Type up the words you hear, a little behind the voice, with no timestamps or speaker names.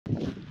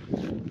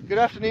Good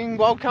afternoon,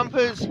 wild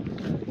campers.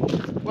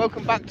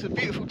 Welcome back to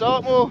beautiful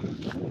Dartmoor.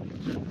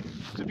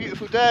 It's a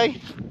beautiful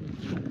day.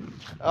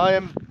 I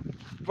am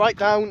right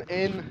down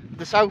in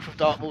the south of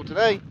Dartmoor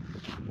today,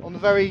 on the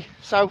very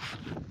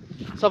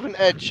southern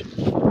edge.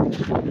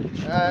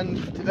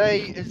 And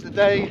today is the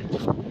day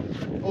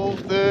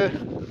of the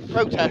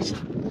protest,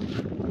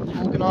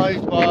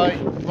 organised by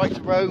Right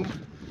to Roam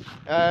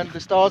and the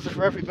Stars Are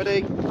For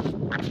Everybody,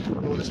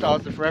 or the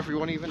Stars Are For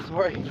Everyone even,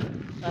 sorry.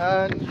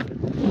 And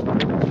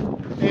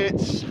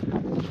it's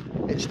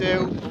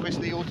still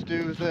obviously all to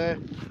do with the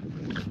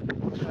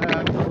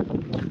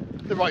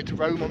Right to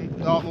Roam on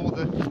Dartmoor,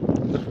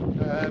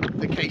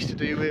 the case to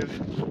do with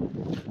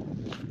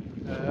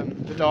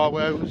the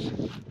Darwells.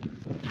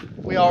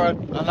 We are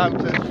allowed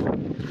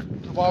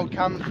to wild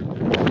camp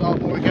on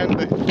Dartmoor again,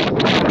 but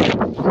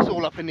it's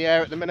all up in the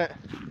air at the minute.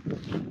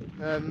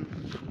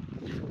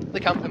 The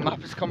camping map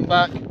has come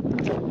back.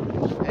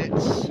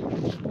 It's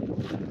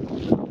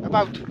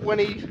about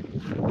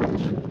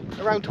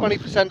around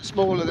 20%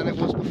 smaller than it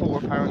was before,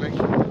 apparently.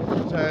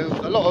 So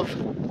a lot of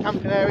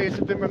camping areas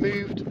have been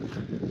removed.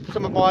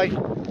 Some of my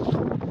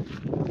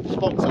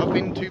spots that I've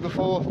been to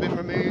before have been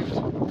removed,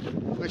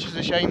 which is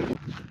a shame.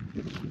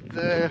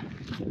 The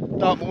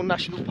Dartmoor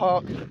National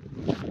Park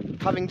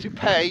having to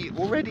pay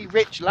already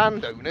rich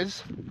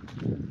landowners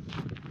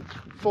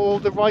for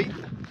the right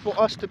for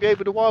us to be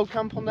able to wild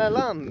camp on their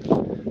land.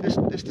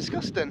 It's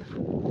disgusting.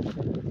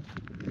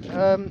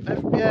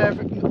 Yeah,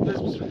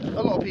 there's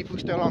a lot of people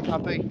still aren't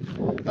happy.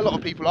 A lot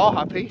of people are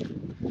happy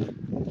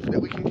that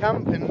we can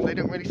camp, and they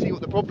don't really see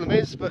what the problem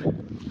is, but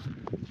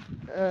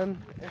it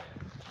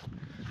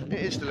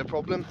is still a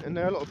problem, and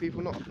there are a lot of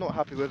people not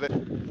happy with it.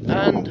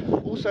 And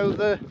also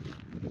the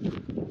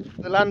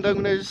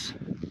landowners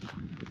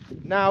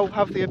now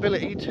have the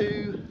ability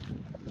to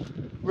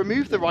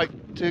remove the right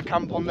to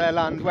camp on their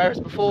land, whereas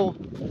before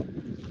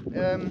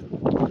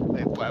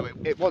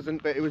it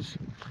wasn't, but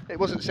it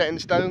wasn't set in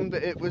stone,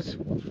 but it was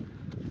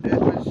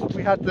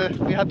we had the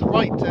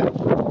right to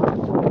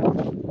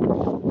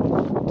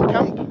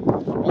camp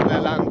on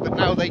their land, but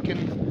now they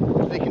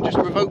can just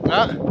revoke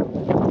that.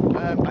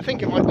 I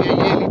think it might be a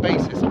yearly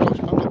basis. I'm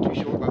not too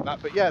sure about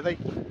that, but yeah,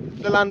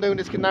 the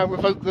landowners can now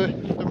revoke the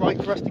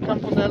right for us to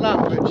camp on their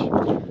land,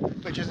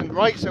 which isn't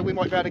right. So we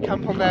might be able to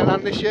camp on their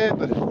land this year,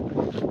 but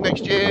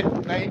next year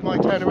they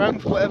might turn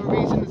around for whatever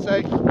reason and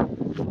say,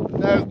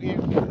 no, you're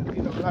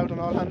not allowed on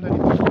our land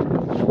anymore.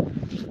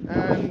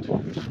 And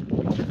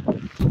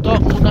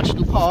Dartmoor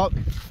National Park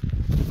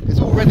is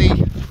already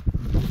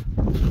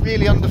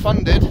really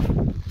underfunded.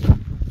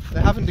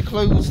 They're having to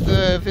close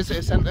the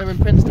visitor centre in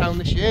Princetown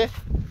this year.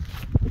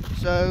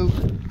 So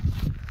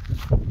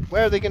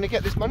where are they going to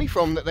get this money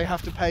from that they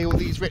have to pay all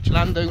these rich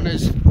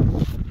landowners?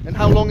 And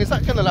how long is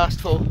that going to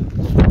last for?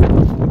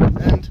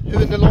 And who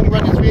in the long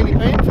run is really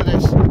paying for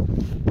this?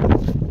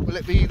 Will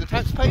it be the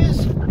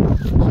taxpayers?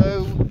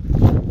 So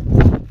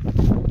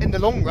in the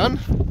long run,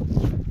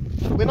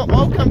 we're not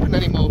wild camping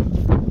anymore.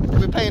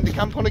 We're paying to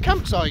camp on a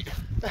campsite.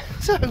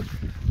 So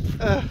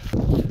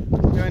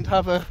we're going to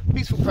have a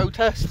peaceful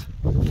protest,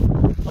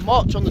 a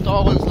march on the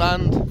Darwells'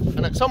 land,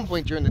 and at some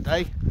point during the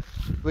day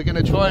we're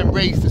going to try and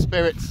raise the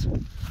spirits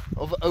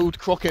of Old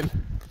Crocken,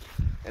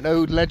 an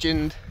old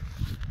legend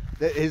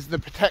that is the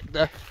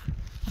protector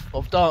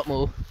of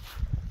Dartmoor.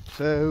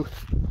 So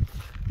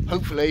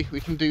hopefully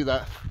we can do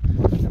that,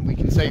 and we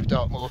can save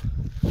Dartmoor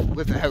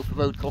with the help of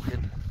Old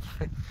Crocken.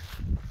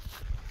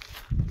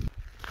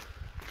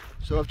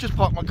 So I've just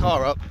parked my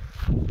car up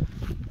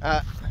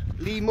at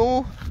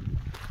Moor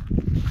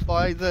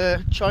by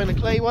the China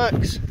Clay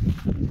Works.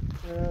 You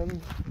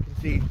can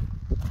see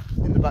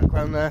in the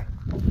background there,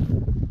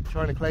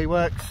 China Clay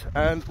Works,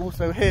 and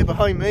also here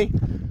behind me,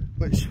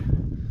 which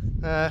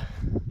the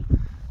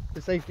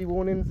safety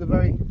warnings are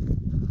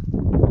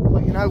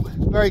pointing out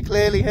very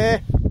clearly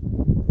here.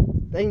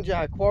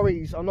 Danger,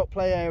 quarries are not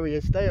play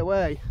areas, stay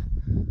away.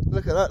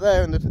 Look at that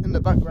there in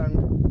the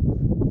background.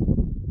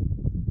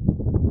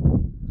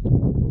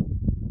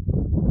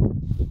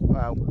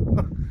 Wow.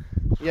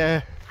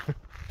 Yeah,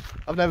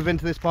 I've never been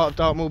to this part of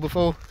Dartmoor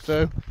before,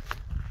 so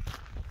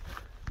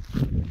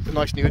it's a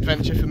nice new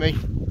adventure for me.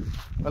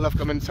 I love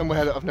coming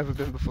somewhere that I've never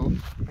been before.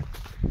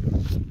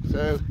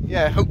 So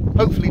yeah,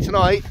 hopefully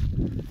tonight,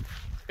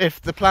 if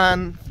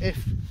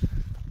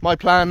my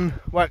plan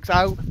works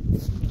out,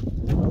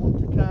 I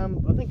want to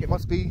camp. I think it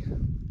must be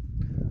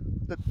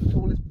the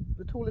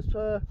tallest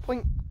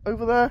point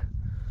over there.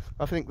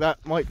 I think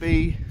that might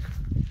be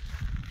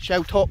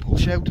Shell Top or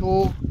Shell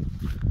Tor.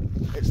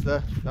 It's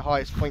the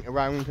highest point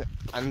around,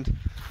 and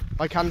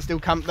I can still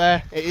camp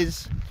there. It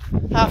is,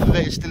 half of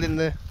it is still in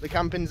the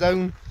camping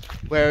zone,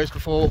 whereas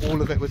before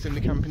all of it was in the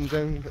camping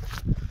zone. But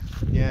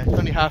yeah,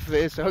 only half of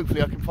it is, so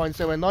hopefully I can find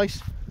somewhere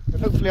nice,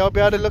 and hopefully I'll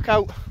be able to look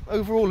out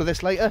over all of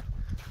this later,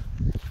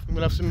 and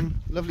we'll have some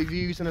lovely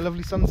views and a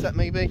lovely sunset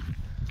maybe.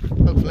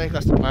 Hopefully,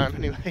 that's the plan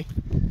anyway.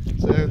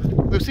 So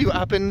we'll see what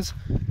happens.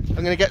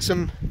 I'm going to get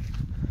some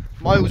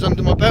miles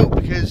under my belt,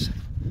 because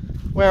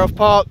where I've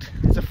parked,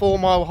 it's a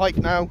 4-mile hike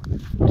now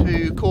to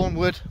to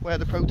Cornwood where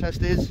the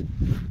protest is,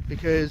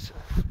 because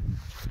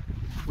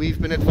we've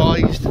been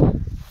advised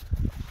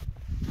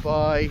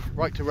by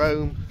Right to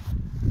Roam,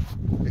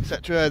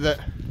 etc., that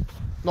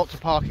not to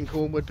park in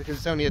Cornwood because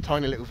it's only a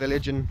tiny little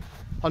village, and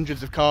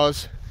hundreds of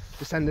cars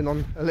descending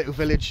on a little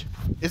village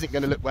isn't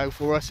going to look well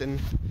for us, and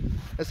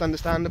it's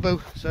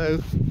understandable. So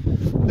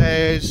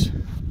there's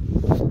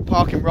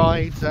parking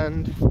rides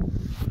and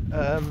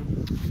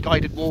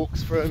guided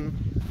walks from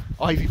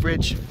Ivy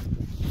Bridge,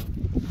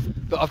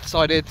 but I've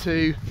decided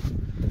to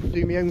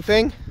do my own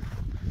thing.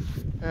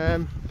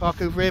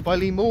 Park over here by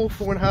Lee Moor,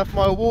 4.5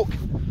 mile walk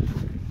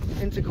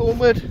into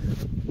Cornwood,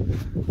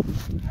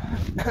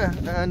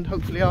 and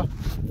hopefully I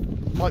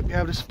might be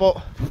able to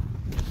spot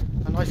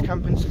a nice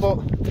camping spot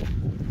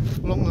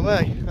along the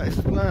way. That is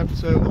the plan,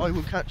 so I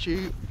will catch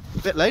you a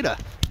bit later.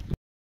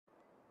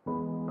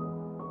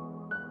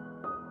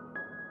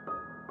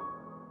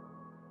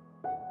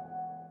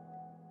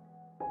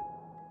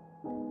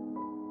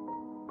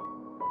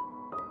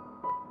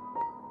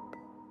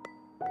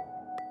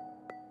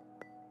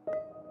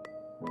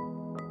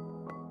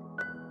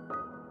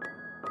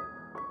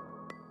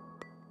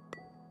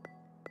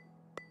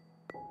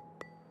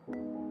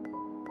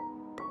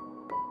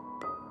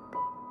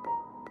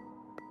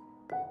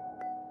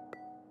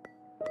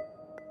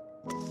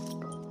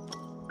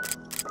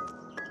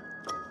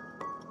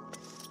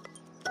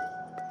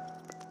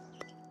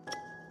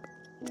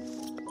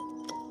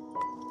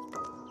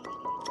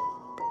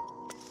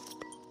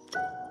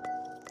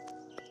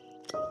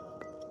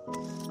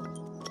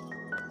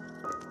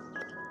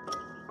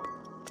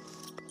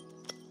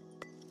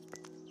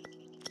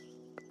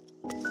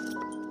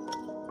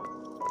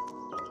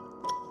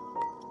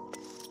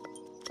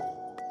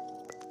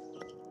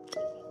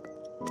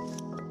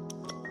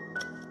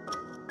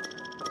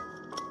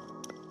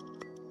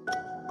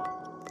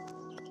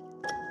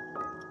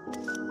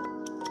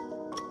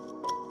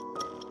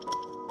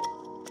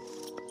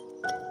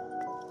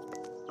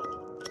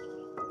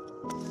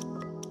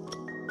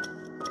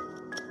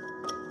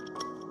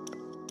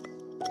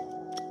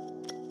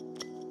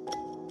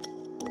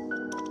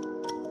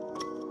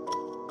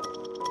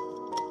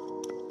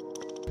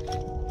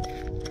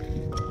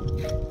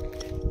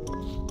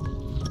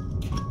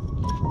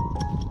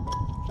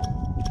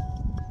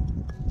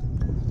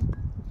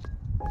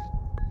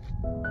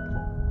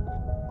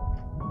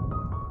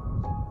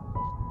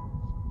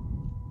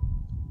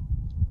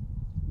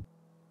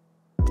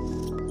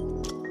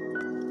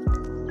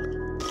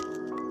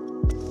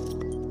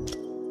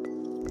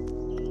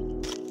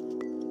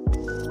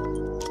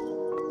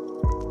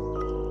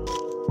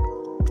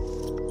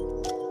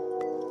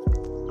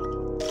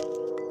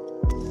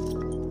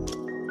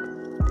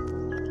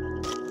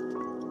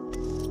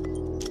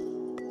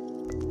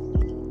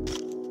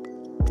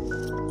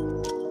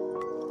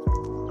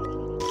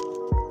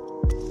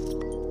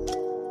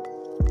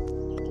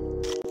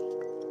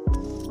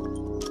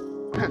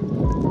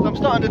 So I'm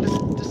starting to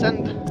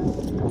descend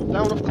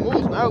down off the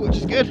moors now, which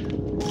is good.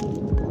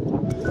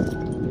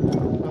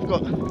 I've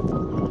got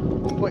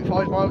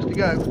 1.5 miles to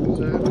go,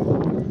 so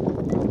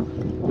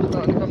I'm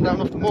starting to come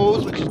down off the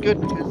moors, which is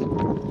good because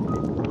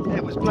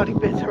it was bloody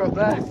bitter up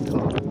there.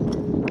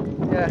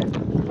 Yeah,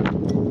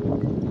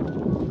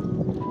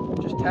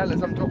 just tell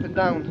as I'm dropping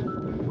down,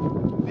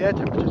 the air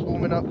temperature's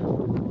warming up,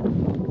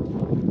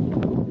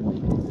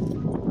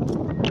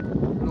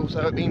 and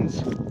also it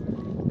means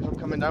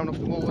coming down off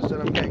the moors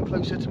and I'm getting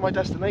closer to my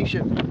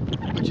destination,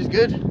 which is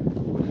good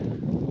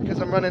because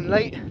I'm running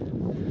late.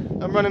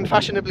 I'm running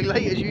fashionably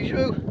late as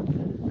usual.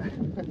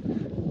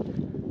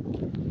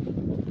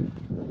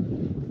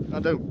 I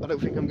don't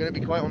think I'm going to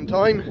be quite on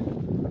time.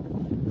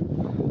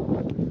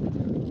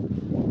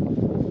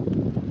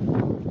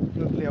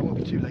 Hopefully I won't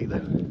be too late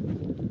though.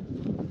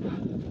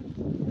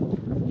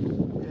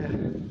 Yeah,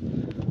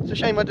 it's a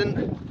shame I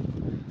didn't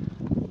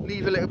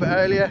leave a little bit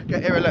earlier,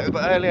 get here a little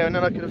bit earlier, and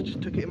then I could have just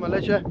took it in my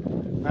leisure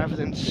rather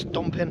than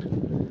stomping.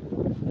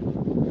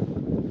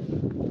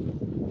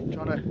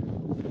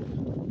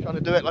 Trying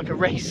to do it like a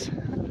race.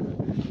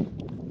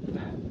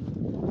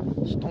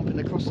 Stomping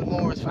across the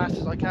moor as fast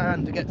as I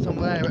can to get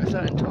somewhere at a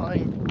certain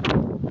time.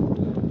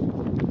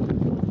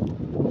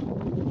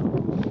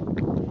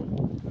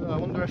 Oh, I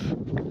wonder if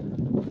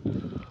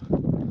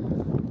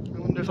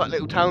that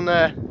little town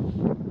there,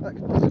 that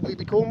could possibly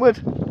be Cornwood.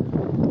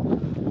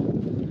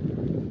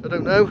 I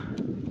don't know.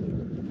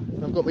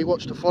 I've got my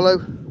watch to follow.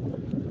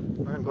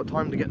 I haven't got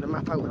time to get the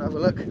map out and have a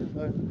look,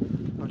 so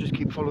I'll just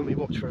keep following my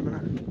watch for a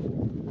minute.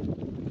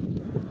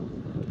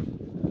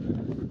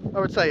 I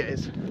would say it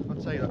is.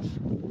 I'd say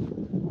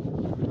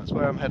that's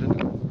where I'm heading.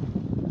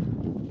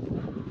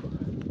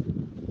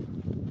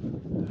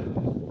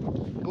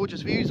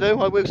 Gorgeous views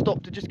though. I will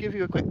stop to just give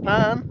you a quick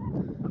pan.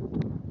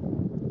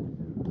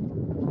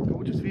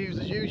 Gorgeous views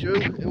as usual.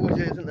 It always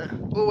is, isn't it?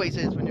 Always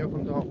is when you're up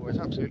on Dartmoor. It's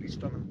absolutely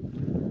stunning.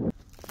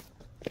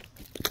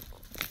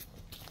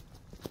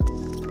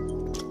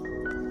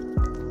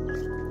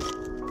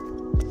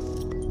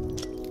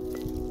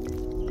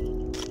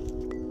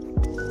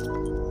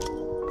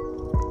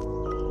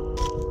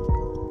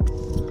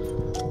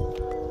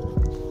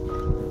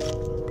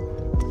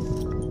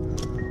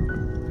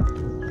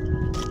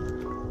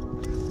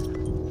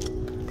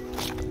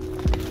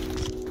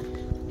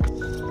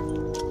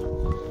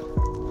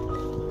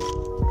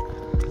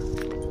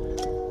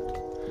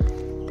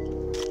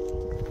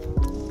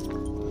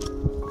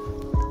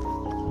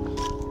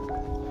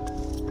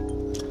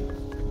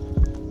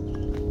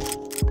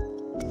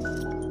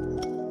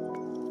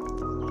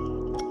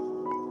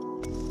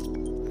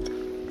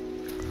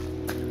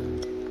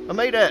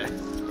 made it!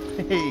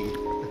 Hey.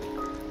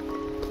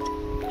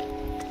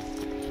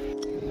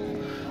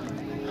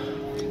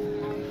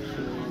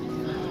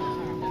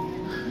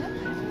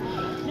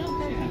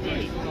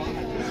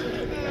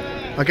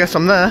 I guess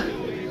I'm there.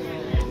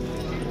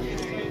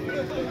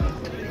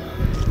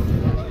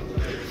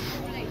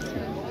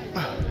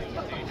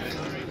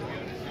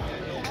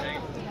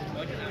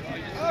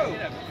 Oh,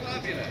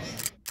 fabulous.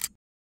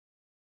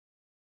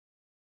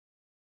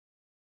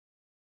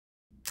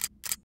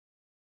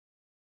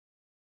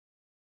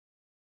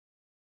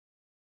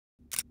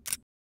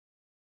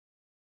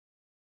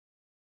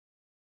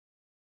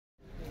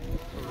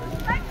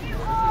 Thank you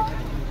all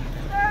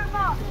so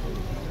much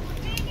for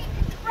being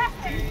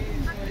expressive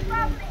and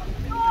travelling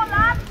your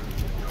land.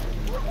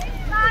 This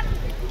land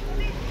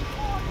is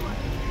Cornwood.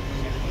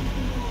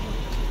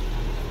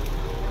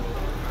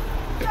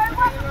 So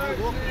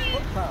wonderful to see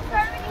so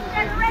many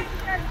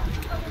generations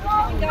of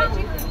long-time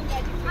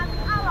and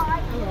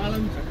allies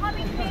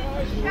coming here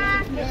to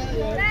share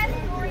their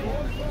stories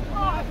and be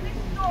part of this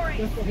story.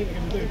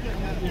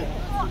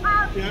 For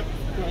us,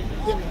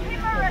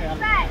 give a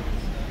respect.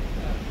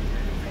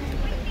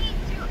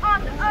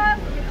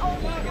 Unearthed the old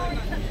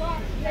stories that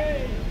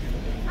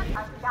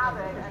have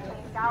gathered and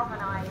been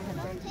galvanised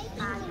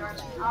and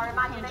our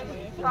imagination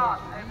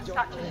sparked over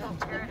such a short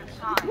period of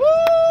time. We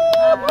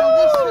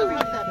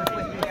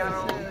are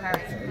all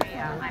very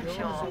clear, I'm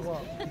sure.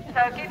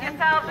 So give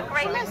yourselves a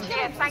great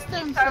cheer. Thank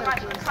you so much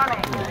for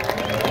coming.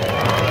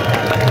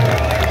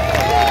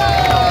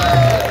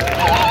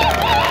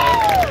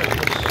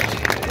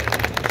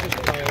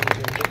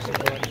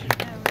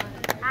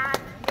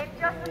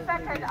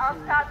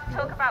 I'll start to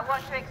talk about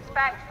what to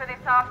expect for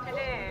this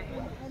afternoon,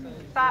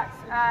 but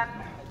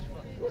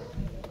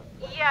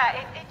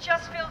yeah, it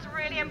just feels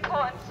really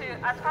important to,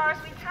 as far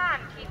as we can,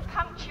 keep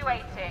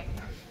punctuating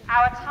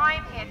our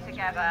time here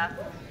together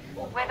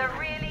with a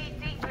really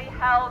deeply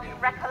held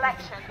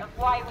recollection of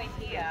why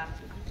we're here,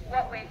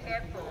 what we're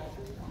here for.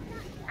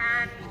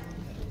 And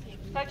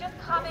so just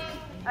coming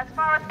as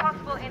far as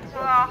possible into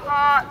our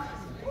hearts,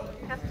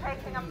 just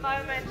taking a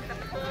moment to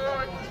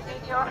pause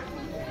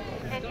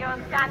in your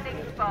standing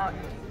spot,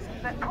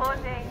 but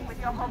pausing with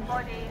your whole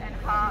body and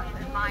heart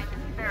and mind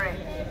and spirit.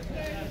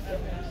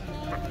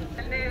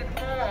 To move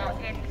more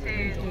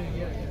into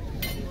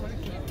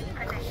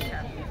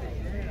connection.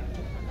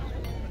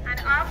 And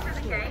after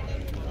the gate,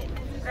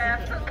 the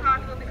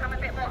footpath will become a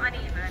bit more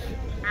uneven,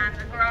 and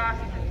the grass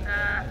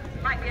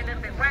might be a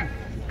little bit wet,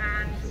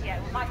 and yeah,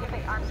 it might be a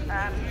bit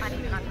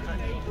uneven underfoot.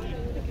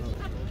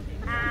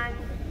 And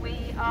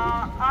we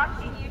are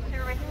asking you to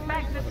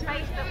respect the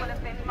space that will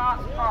have been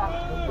marked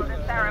off for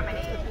the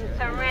ceremony,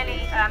 to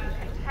really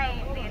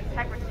contain the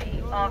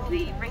integrity of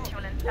the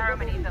ritual and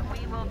ceremony that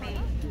we will be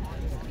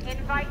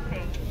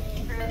inviting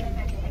through this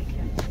meditation.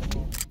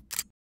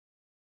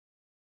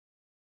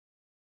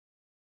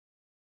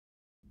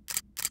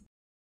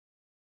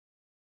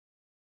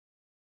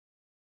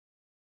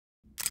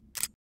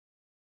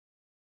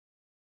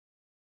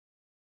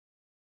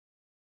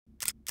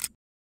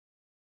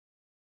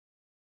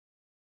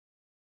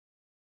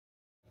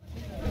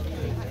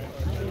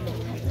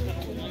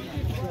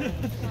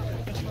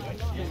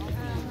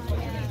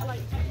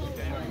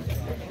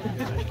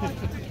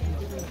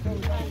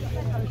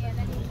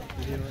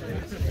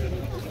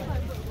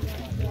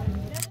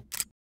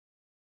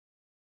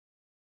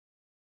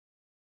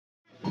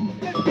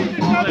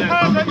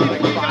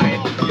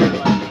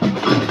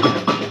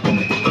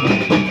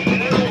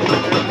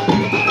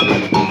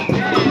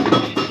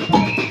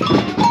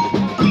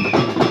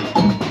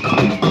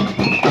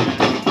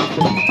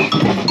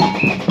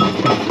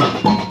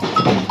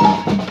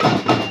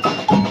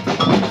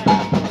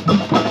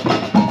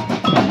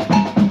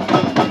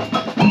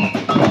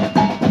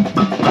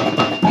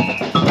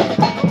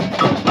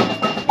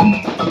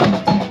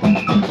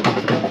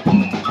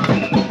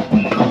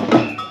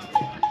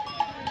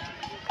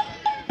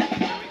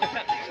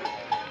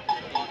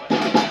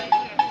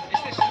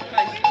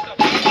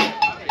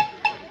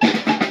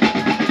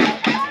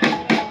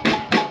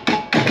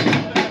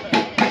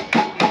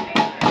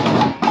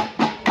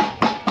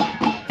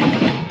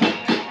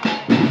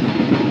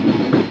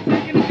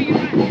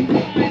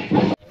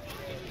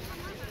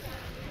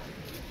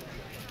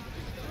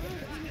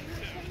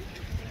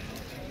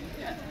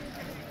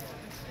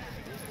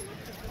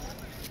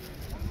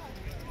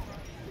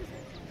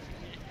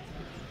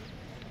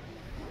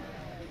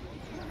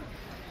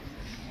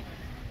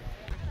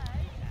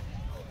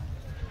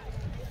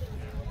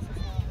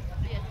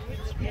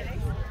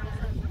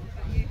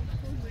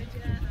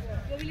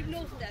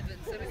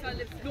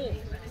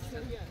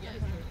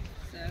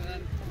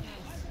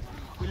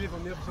 We live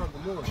on the other side of the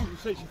moor.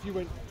 So if you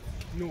went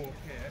north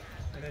here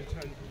and then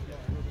turned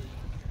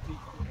deep.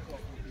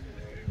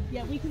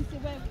 Yeah, we can see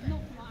where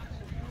not much.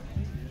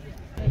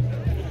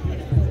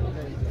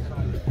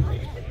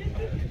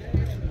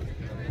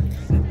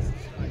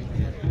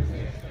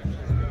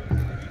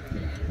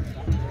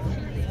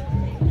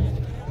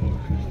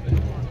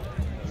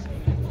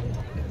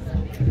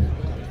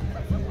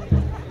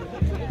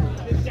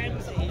 There's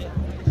dams here.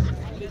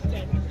 There's dams.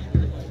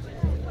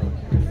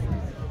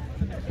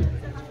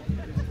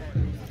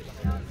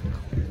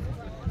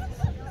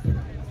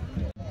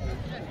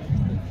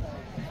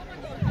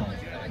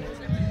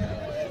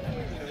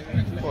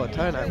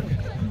 turnout.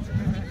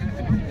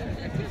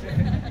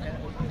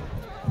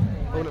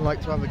 I wouldn't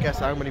like to have a guess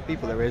how many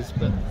people there is,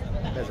 but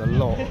there's a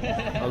lot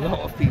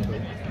of people.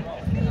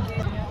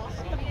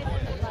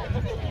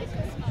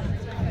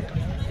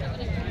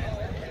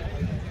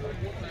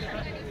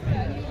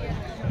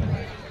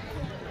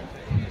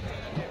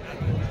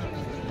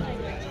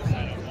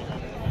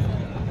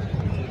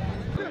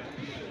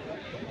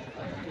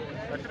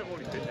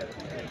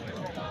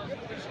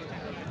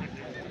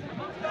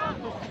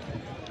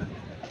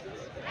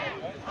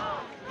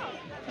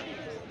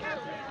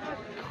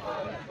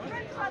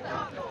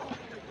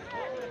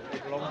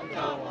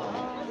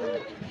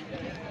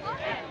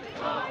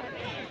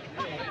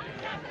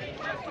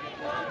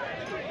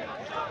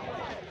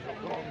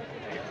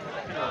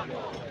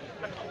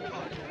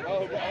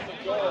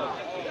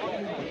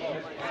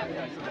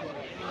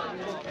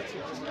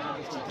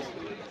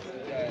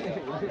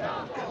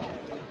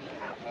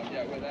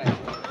 Yeah, we're there.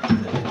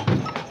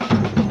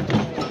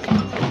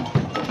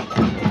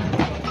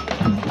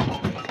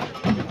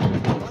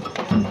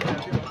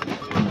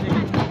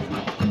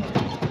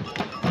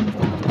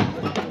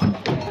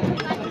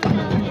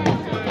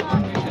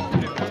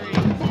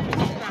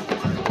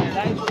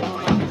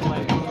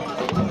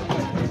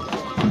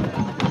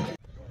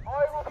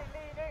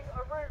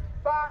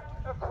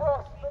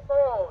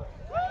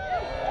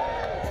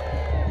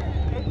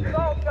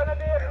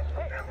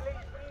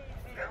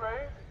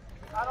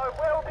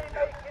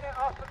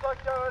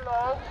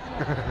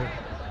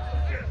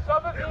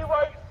 Some of you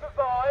won't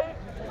survive.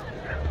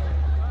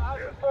 As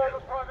the former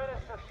Prime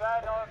Minister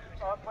said,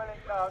 I'm willing,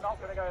 no, I'm not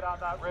going to go down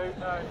that route,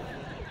 no.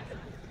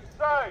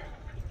 So,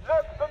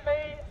 look for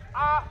me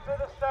after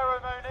the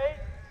ceremony.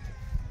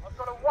 I've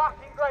got a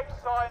whacking great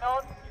sign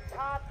on. You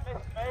can't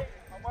miss me.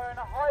 I'm wearing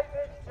a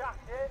high-vis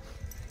jacket,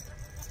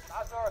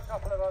 as are a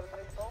couple of other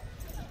people.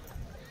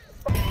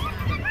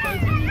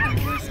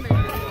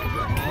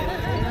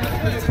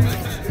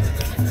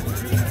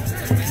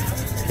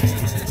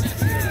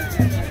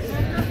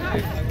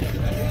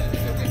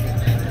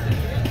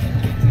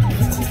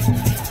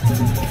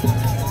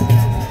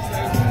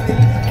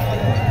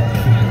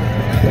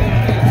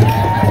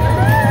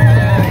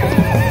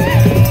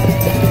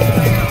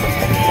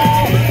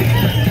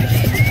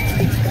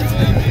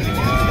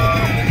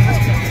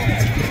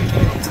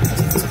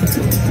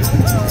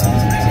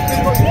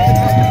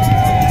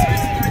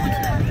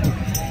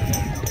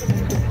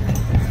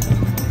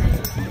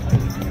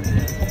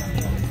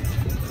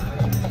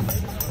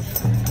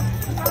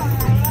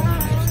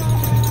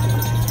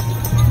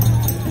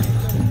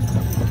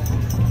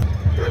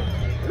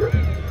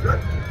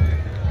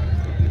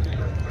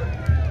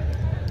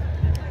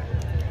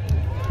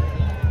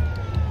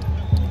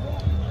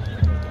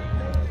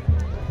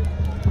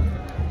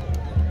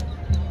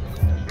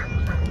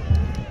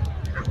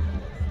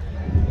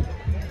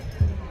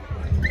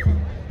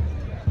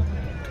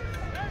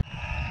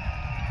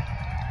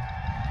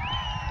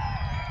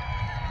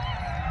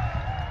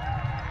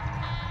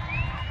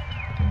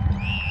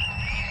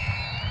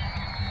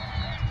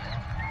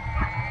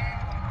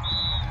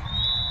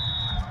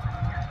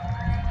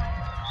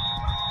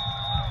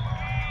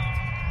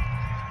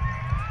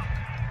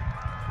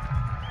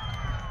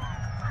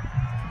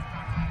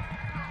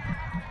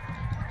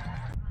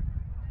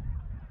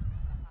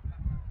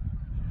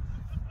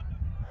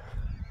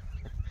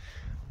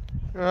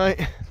 Right,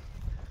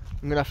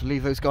 I'm gonna have to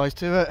leave those guys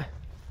to it.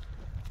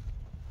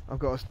 I've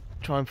got to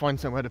try and find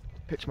somewhere to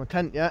pitch my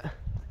tent yet.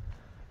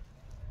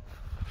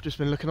 I've just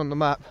been looking on the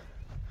map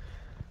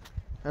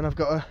and I've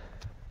got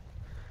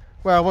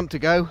where I want to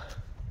go.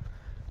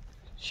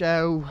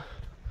 Show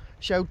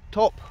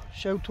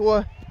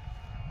Tour.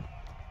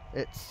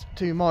 It's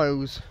 2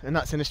 miles and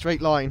that's in a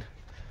straight line.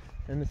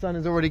 And the sun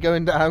is already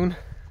going down.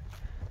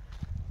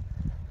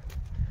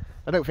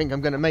 I don't think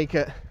I'm gonna make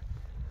it.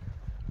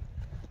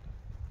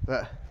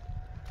 But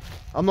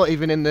I'm not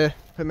even in the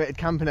permitted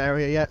camping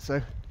area yet,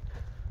 so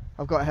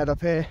I've got to head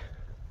up here.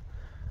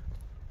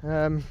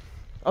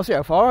 I'll see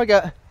how far I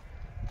get.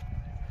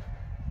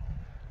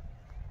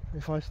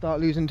 If I start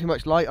losing too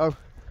much light,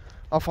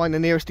 I'll find the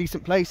nearest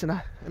decent place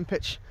and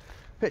pitch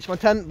my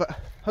tent. But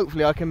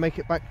hopefully I can make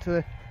it back to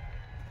the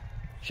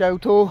show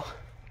tour.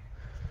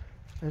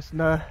 It's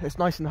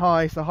nice and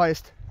high. It's the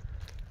highest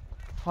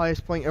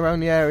point around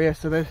the area,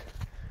 so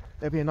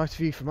there'll be a nice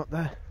view from up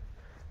there.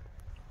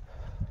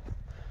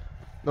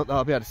 Not that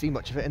I'll be able to see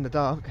much of it in the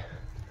dark.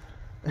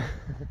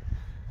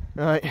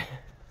 Right,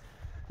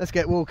 let's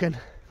get walking.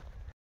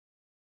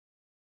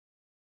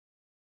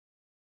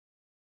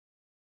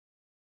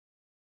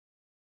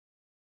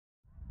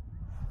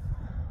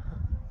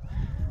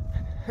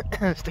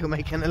 Still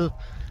making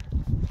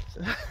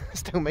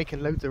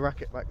loads of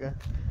racket back there.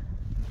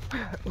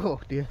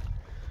 Oh dear.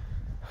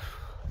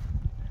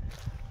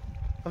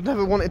 I've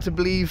never wanted to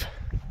believe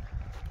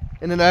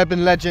in an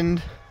urban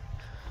legend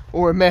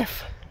or a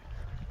myth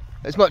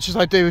as much as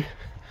I do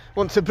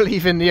want to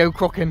believe in the Old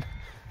Crocken.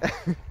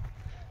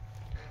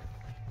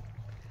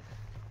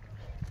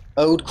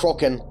 Old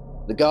Crocken,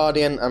 the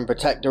guardian and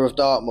protector of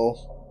Dartmoor.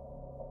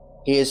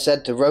 He is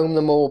said to roam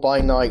the moor by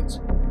night,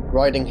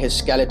 riding his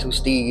skeletal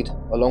steed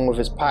along with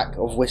his pack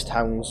of whist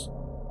hounds.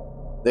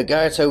 The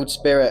girt-toed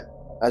spirit,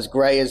 as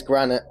grey as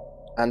granite,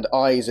 and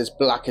eyes as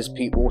black as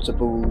peat water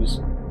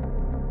pools.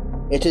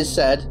 It is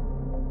said,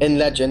 in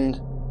legend,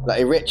 that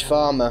a rich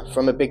farmer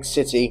from a big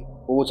city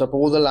bought up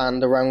all the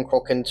land around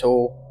Crocken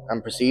Tor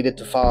and proceeded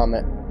to farm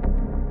it,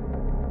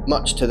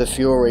 much to the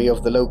fury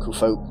of the local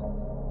folk.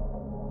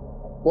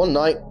 One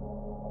night,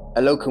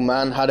 a local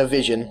man had a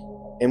vision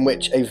in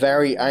which a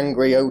very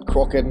angry Old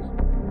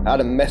Crocken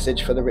had a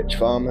message for the rich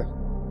farmer.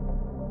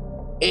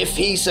 "If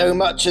he so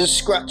much as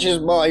scratches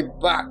my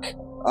back,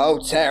 I'll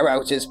tear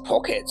out his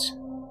pocket."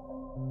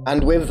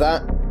 And with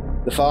that,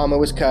 the farmer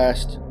was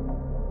cursed.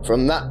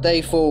 From that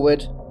day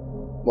forward,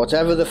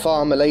 whatever the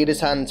farmer laid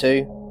his hand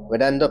to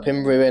would end up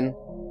in ruin,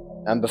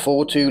 and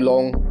before too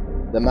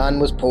long, the man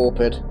was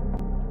paupered,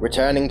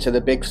 returning to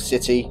the big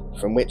city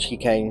from which he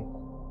came.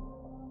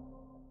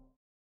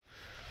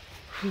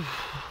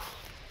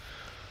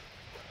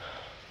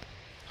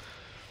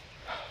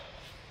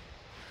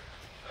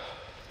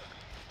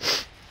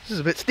 This is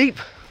a bit steep.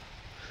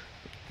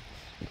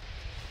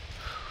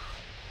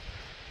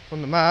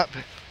 On the map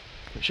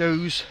it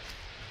shows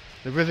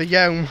the River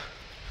Yelm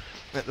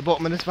at the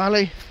bottom of this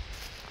valley.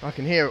 I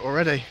can hear it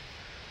already.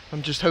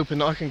 I'm just hoping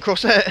that I can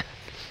cross it.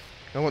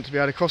 I want to be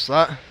able to cross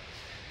that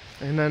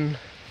and then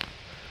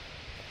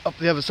up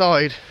the other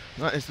side.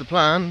 That is the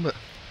plan, but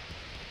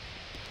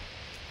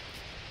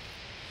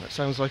that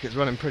sounds like it's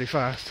running pretty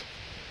fast.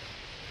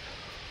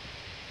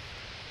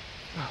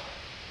 Oh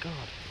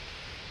God.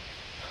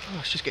 Oh,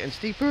 it's just getting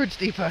steeper and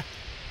steeper.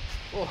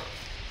 Oh,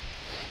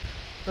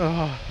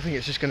 I think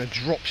it's just going to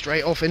drop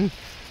straight off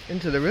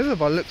into the river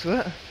by the looks of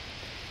it.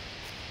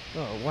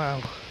 Oh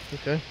wow,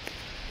 okay.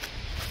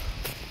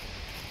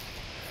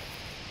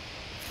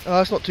 Oh,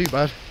 that's not too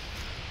bad.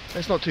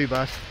 It's not too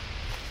bad.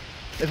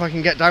 If I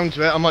can get down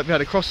to it, I might be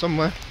able to cross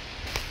somewhere.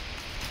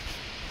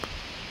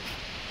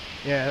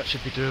 Yeah, that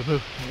should be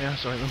doable. Yeah,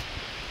 sorry then.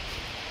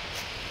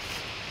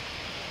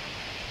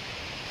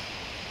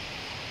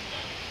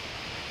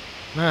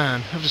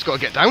 Man, I've just got to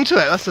get down to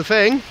it, that's the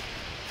thing.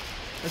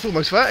 It's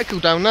almost vertical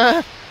down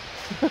there.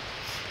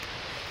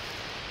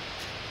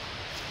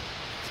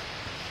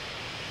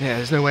 Yeah,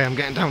 there's no way I'm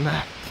getting down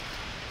there.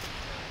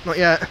 Not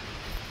yet.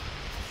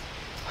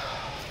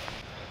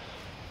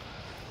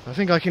 I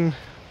think I can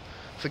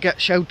forget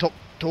Shell Top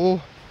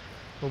Tor,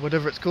 or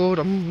whatever it's called.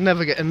 I'm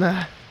never getting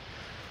there.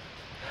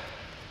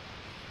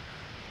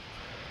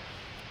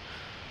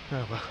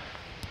 Oh well.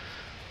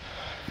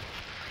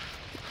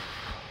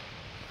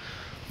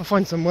 I'll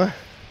find somewhere.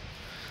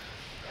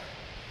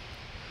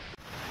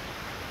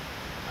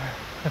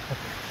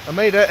 I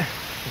made it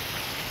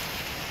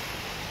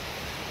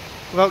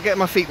without getting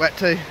my feet wet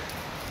too.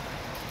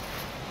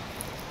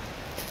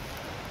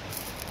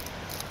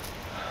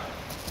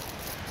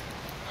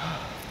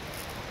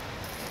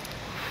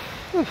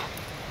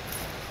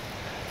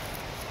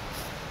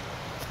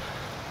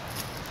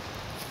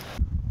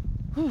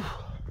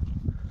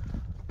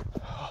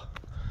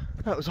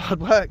 That was hard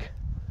work,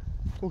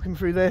 walking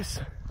through this.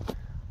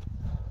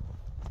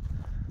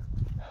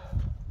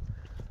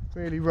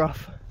 Really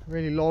rough,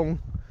 really long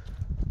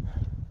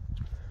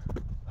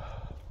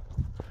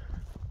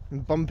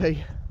and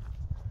bumpy,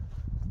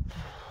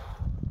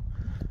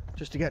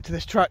 just to get to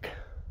this track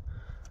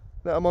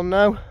that I'm on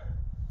now.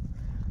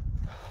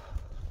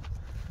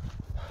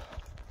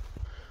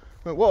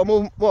 But what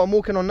I'm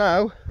walking on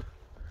now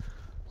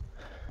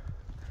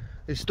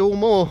is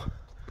Moor,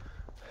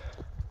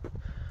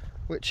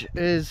 which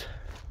is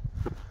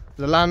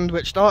the land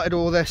which started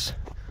all this,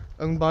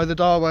 owned by the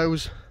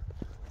Darwells.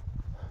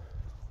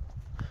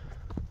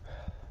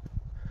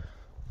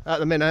 At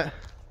the minute,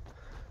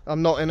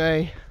 I'm not in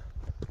a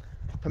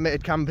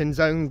permitted camping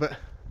zone, but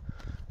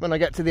when I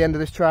get to the end of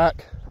this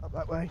track, up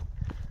that way,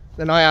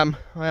 then I am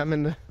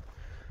in the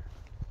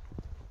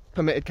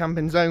permitted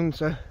camping zone,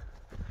 so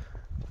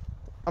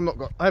I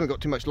haven't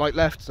got too much light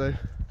left, so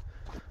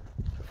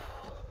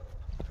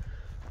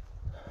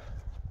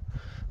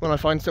when I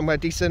find somewhere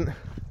decent,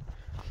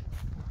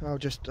 I'll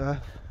just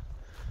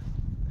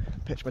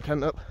pitch my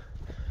tent up,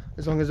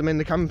 as long as I'm in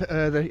the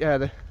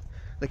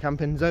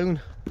camping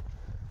zone.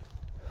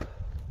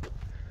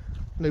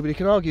 Nobody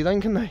can argue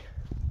then, can they?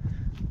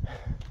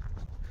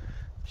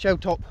 Shell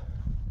Top,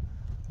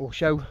 or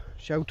Shell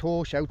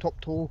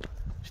Top Tor,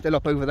 still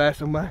up over there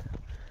somewhere.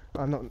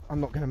 I'm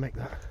not going to make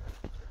that,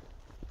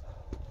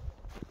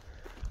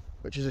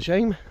 which is a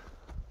shame.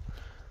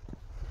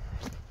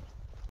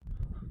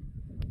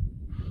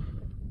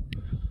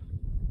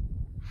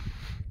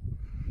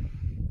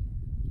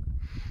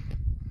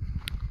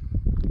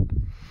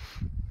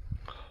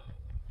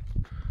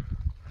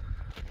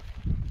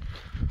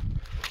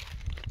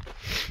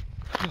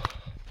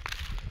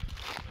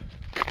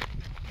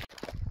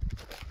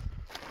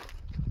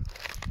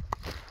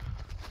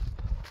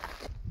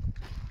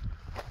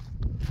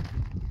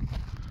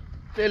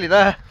 Nearly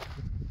there.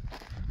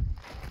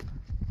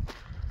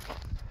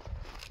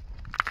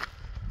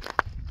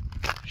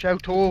 Shell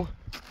Tor,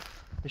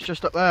 it's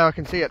just up there, I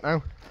can see it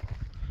now.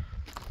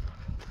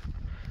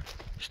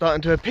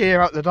 starting to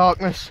appear out the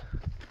darkness.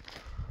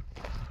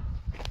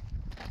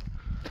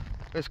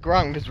 This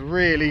ground is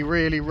really,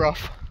 really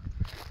rough.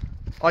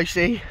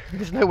 Icy.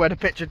 There's nowhere to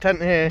pitch a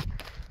tent here.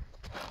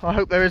 I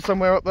hope there is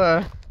somewhere up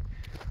there.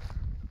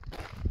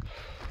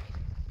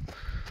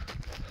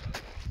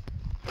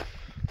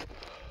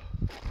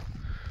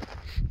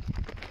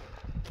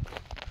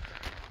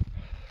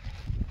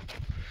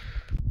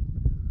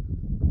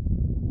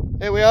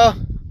 Here we are,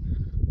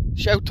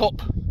 show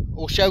top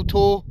or show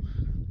tour.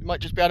 You might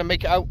just be able to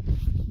make it out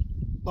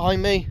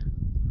behind me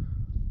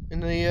in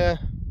the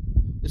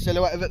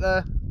silhouette of it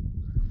there.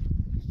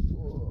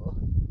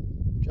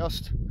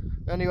 Just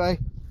anyway,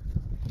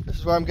 this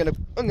is where I'm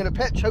gonna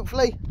pitch.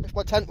 Hopefully, if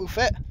my tent will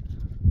fit.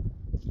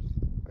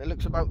 It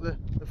looks about the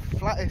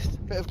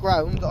flattest bit of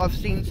ground that I've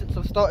seen since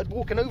I've started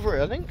walking over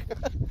it, I think.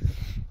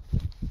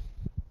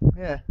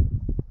 Yeah,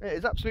 it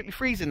is absolutely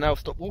freezing now. I've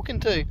stopped walking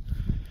too.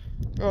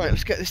 Alright,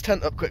 let's get this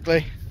tent up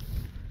quickly.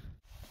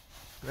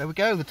 There we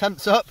go, the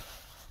tent's up.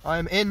 I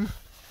am in.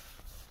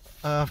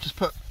 I've just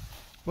put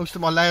most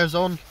of my layers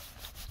on.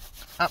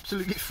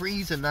 Absolutely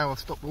freezing now, I've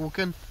stopped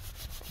walking.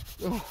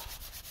 Oh.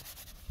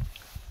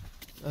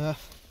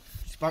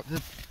 Just about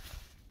to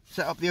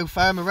set up the old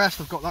farmer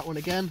rest. I've got that one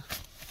again.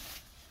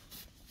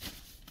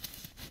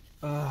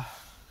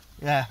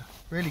 Yeah,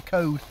 really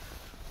cold.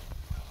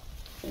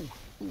 Ooh,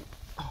 ooh.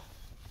 Oh.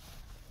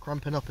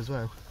 Cramping up as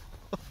well.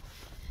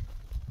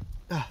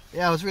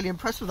 Yeah, I was really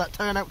impressed with that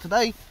turnout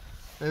today.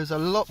 There was a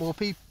lot more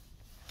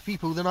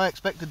people than I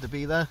expected to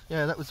be there.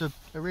 Yeah, that was a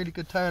really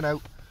good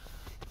turnout.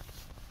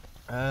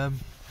 My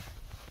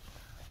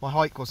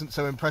hike wasn't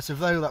so impressive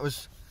though. That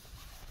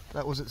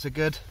wasn't so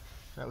good.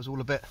 That was all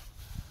a bit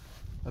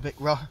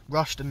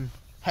rushed and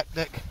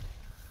hectic.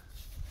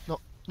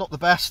 Not the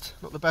best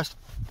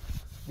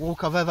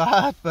walk I've ever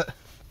had, but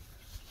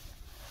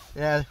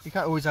yeah, you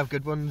can't always have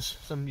good ones.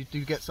 You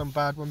do get some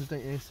bad ones,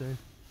 don't you? So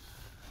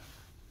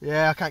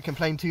yeah, I can't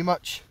complain too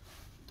much.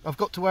 I've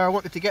got to where I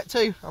wanted to get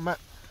to. I'm at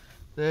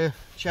the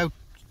show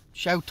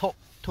top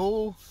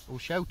tour or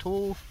show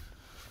tour.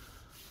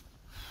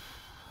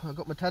 I've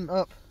got my tent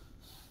up.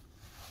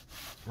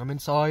 I'm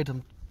inside.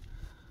 I'm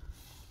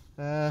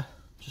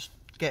just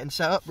getting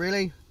set up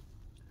really.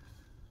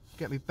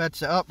 Get my bed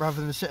set up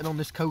rather than sitting on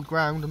this cold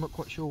ground. I'm not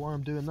quite sure why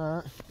I'm doing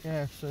that.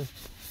 Yeah, so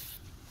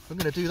I'm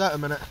going to do that in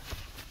a minute.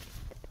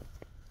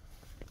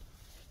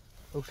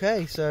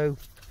 Okay, so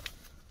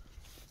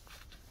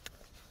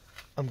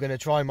I'm going to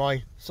try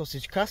my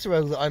sausage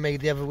casserole that I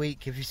made the other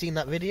week. Have you seen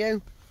that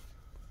video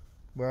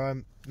where I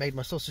made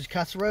my sausage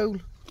casserole?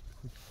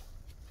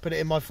 Put it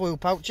in my foil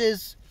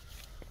pouches.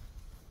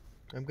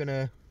 I'm going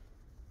to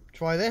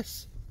try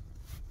this.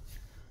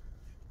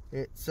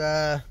 It's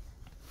about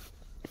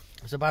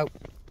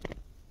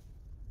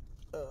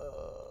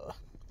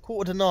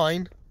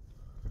 9:15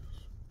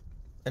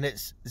 and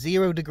it's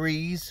 0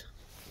 degrees.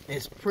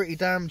 It's pretty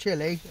damn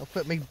chilly. I've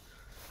put my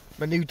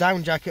new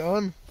down jacket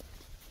on.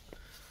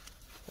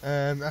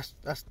 That's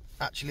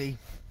actually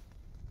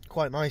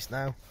quite nice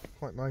now,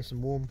 quite nice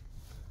and warm.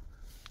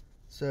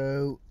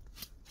 So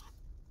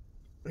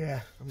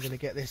yeah, I'm gonna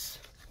get this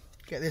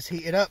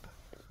heated up,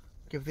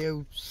 give the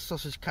old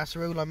sausage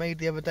casserole I made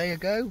the other day a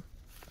go,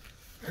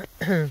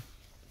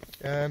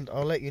 and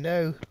I'll let you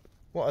know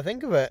what I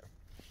think of it.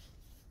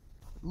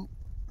 Ooh.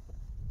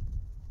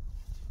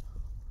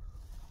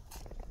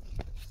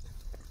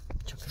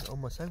 Chucking it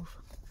on myself.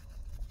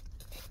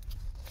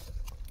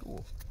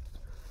 Ooh.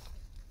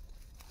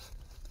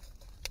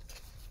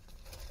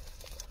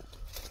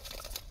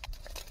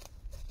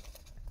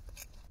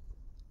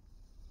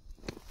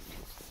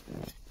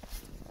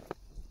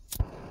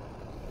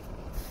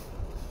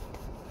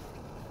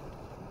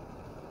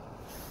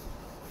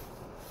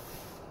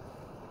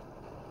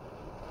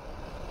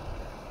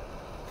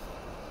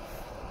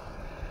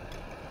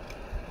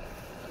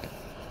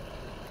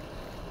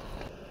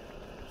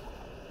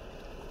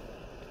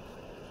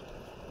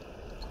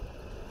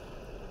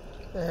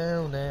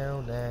 Now.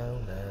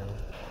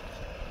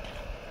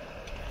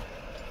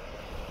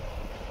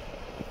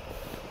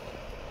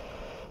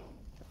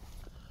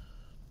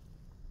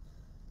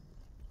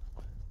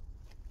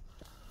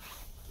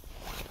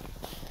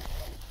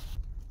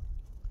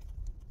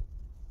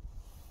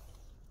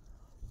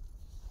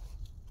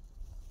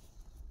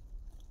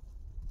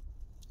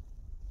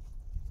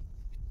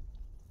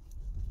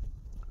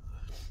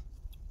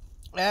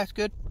 Yeah, it's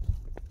good.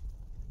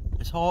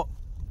 It's hot.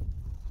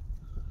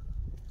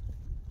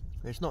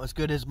 It's not as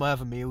good as my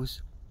other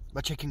meals.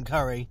 My chicken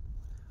curry,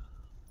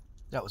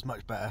 that was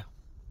much better.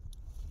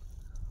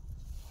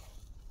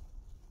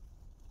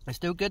 It's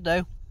still good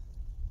though.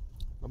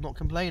 I'm not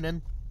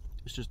complaining.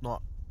 It's just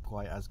not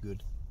quite as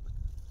good.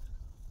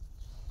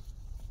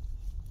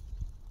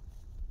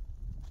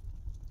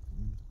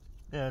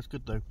 Yeah, it's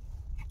good though.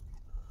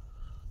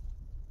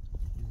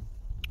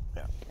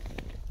 Yeah.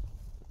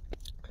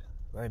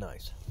 Very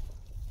nice.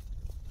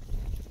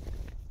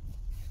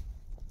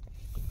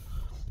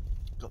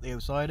 Got the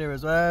outsider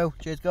as well.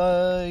 Cheers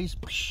guys.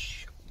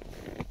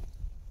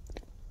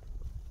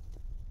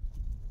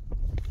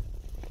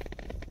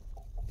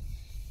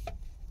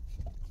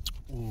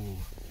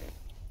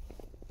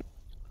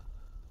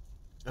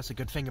 That's a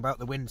good thing about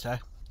the winter.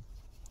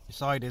 Your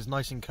cider is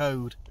nice and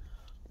cold.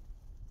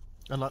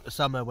 Unlike the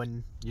summer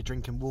when you're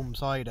drinking warm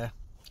cider.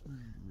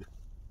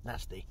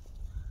 Nasty.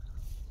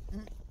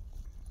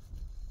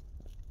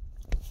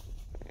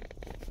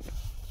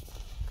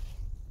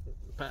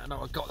 Better not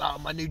have got that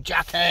on my new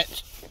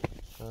jacket.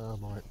 Oh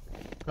my.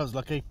 I was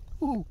lucky.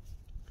 Ooh.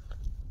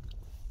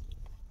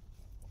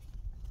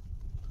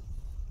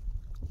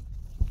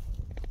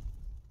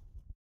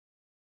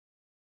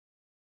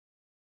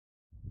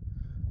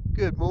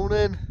 Good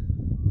morning.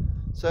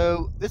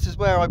 So this is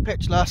where I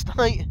pitched last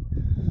night.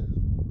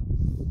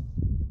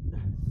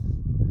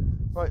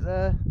 Right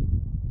there.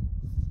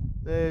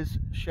 There's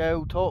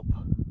Shell Top.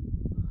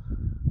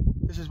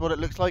 This is what it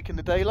looks like in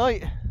the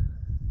daylight.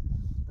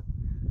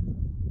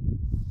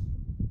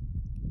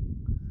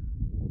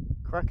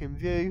 Cracking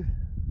view.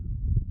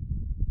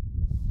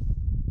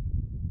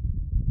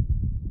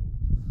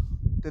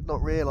 Did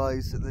not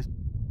realise that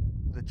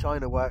the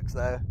China works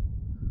there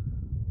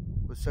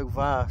was so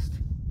vast.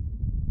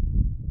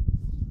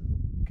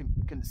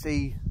 Couldn't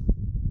see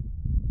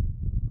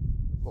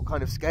what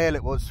kind of scale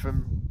it was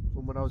from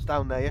when I was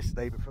down there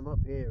yesterday, but from up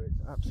here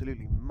it's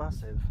absolutely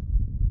massive.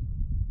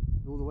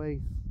 All the way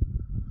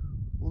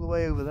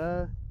over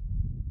there,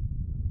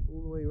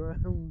 all the way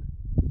around.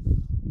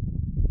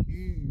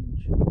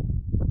 Huge.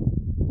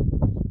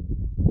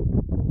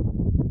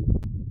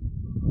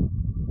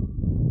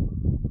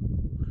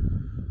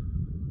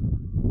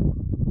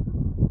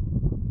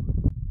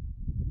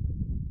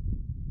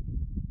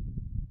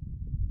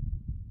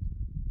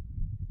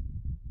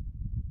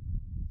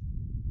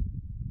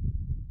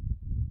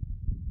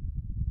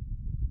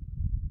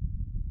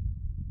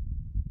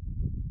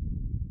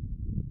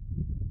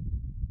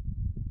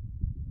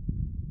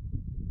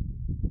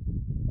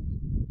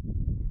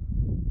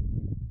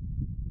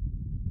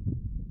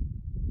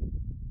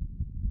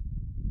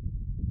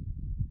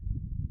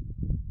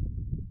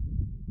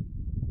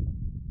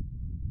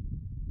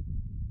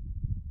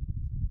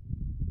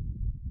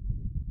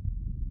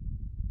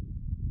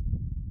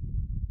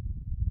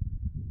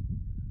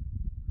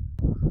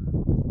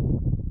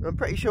 I'm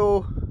pretty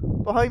sure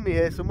behind me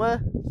here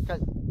somewhere,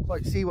 can't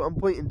quite see what I'm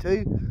pointing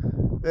to,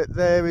 that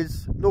there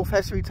is North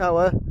Hessery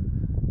Tower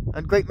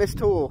and Great Mist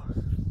Tor.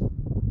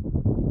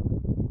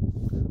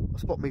 I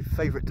spot my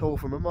favourite tor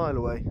from a mile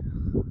away.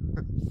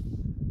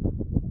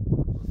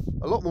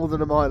 A lot more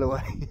than a mile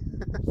away.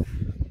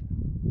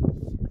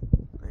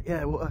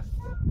 Yeah, what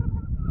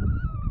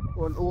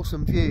an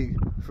awesome view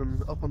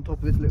from up on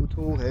top of this little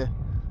tor here.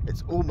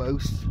 It's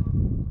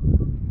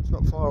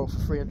not far off a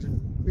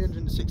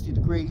 360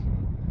 degree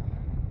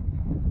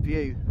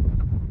view.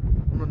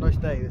 On a nice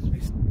day this would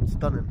be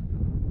stunning.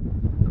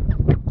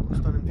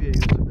 Stunning view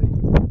this would be.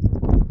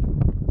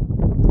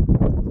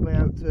 All the way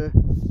out to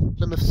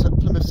Plymouth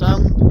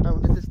Sound out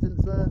in the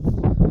distance there.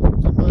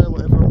 Somewhere,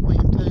 whatever I'm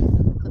pointing to.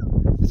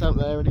 It's out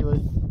there anyway.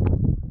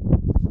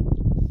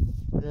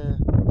 Yeah,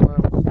 wow.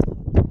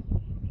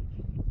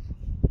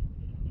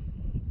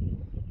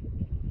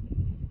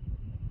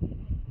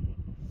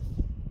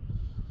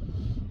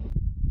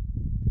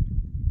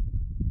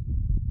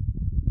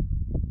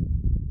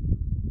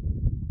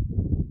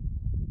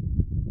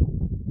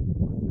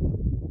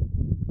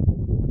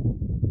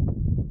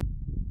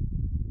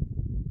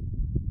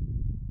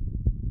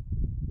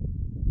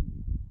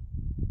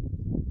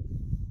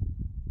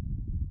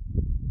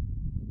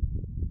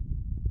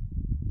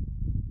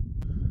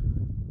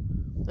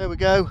 There we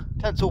go,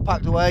 tent's all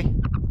packed away.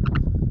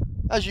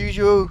 As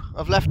usual,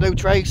 I've left no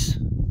trace.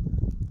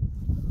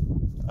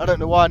 I don't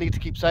know why I need to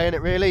keep saying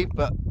it really,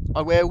 but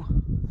I will.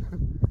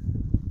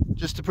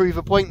 Just to prove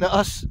a point that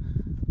us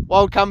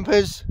wild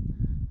campers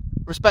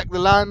respect the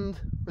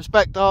land,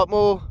 respect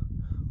Dartmoor,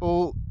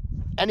 or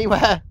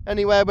anywhere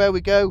where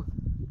we go.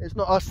 It's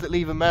not us that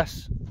leave a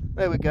mess.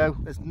 There we go,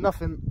 there's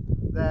nothing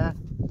there.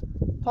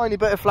 Tiny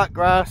bit of flat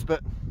grass,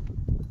 but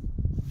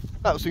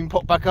that'll soon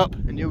pop back up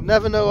and you'll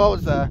never know I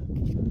was there.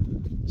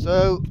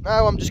 So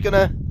now I'm just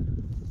gonna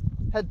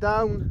head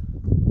down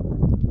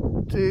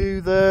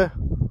to the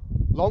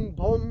long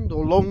pond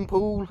or long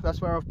pool. That's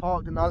where I've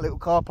parked in that little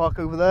car park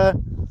over there.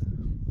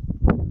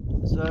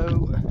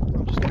 So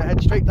I'm just gonna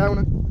head straight down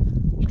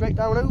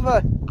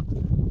over.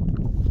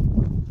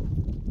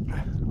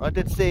 I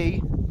did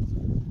see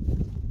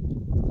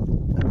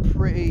a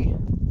pretty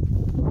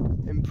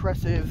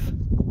impressive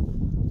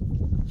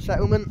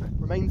settlement,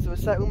 remains of a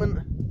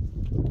settlement,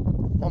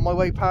 on my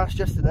way past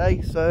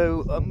yesterday,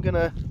 so I'm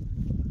gonna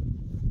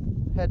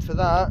head for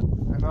that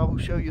and I will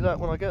show you that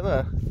when I get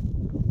there.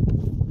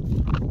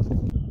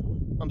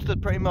 I'm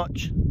stood pretty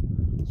much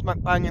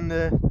smack bang in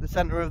the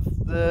centre of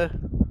the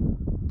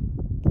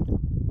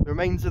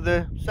remains of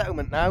the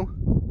settlement now.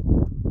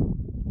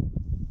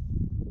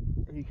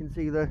 And you can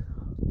see the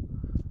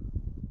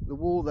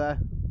wall there,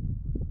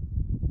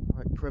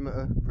 like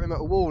perimeter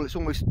wall. It's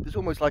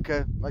almost like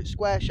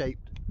square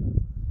shaped.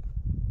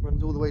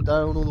 Runs all the way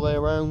down, all the way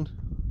around.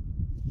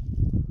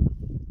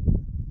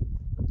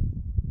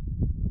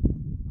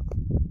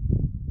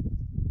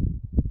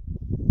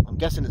 I'm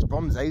guessing it's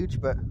Bronze Age,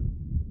 but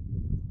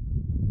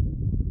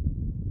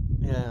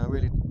Yeah, I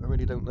really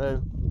don't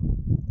know.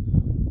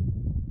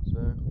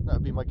 So that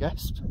would be my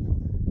guess.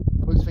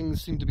 Most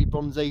things seem to be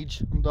Bronze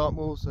Age from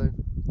Dartmoor, so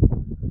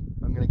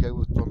I'm going to go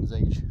with Bronze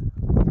Age.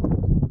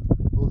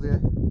 All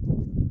the,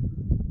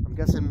 I'm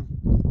guessing,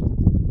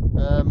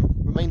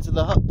 remains of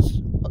the hut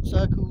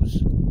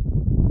circles.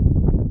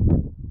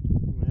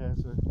 Yeah,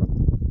 so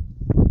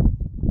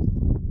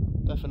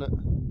definite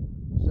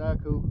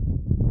circle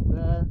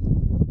there,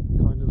 and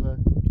kind of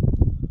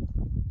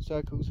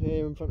circles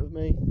here in front of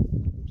me.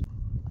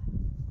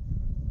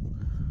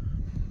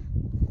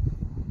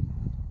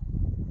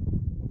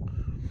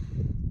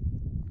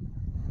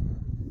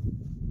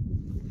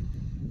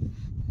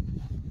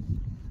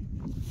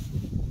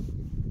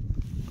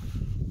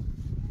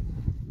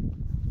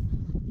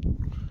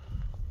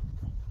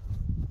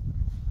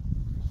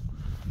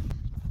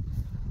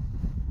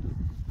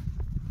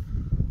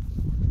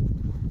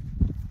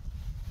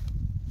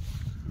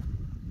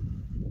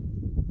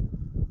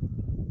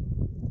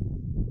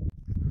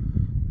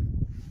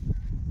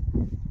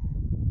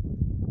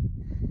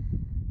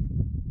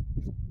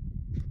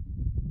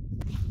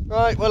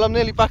 Right, well, I'm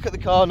nearly back at the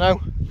car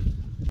now.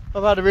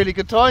 I've had a really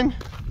good time.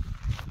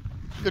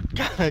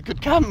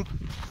 Good camp,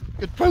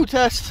 good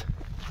protest.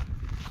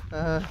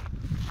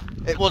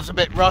 It was a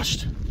bit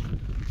rushed.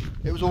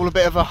 It was all a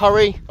bit of a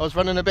hurry. I was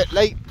running a bit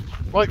late,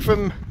 right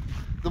from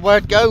the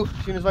word go.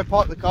 As soon as I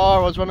parked the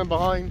car, I was running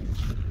behind,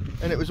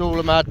 and it was all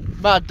a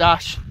mad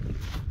dash.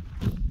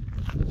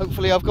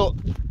 Hopefully I've got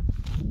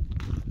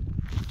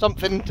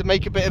something to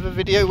make a bit of a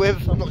video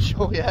with. I'm not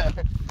sure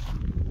yet.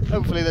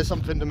 Hopefully there's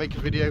something to make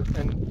a video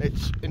and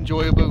it's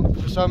enjoyable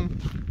for some.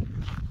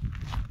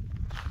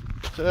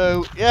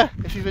 So yeah,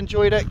 if you've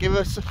enjoyed it, give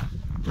us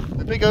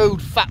a big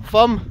old fat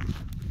thumb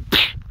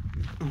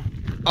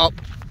up,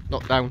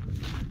 not down.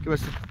 Give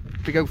us a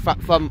big old fat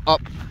thumb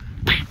up,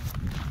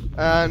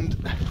 and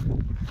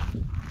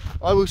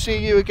I will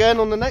see you again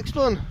on the next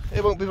one.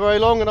 It won't be very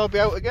long and I'll be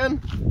out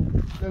again,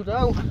 no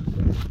doubt,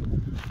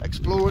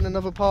 exploring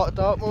another part of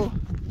Dartmoor,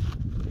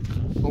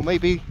 or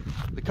maybe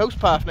the coast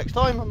path next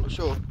time. I'm not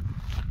sure,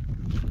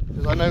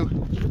 because I know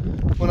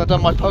when I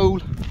done my poll,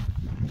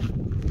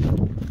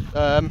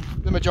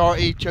 the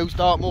majority chose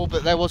Dartmoor,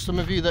 but there was some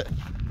of you that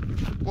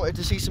wanted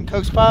to see some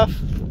coast path,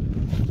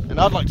 and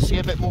I'd like to see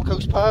a bit more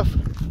coast path,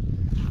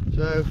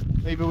 so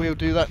maybe we'll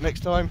do that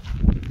next time.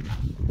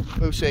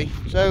 We'll see.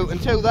 So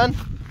until then,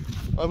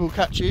 I will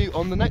catch you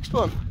on the next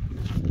one.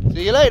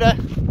 See you later.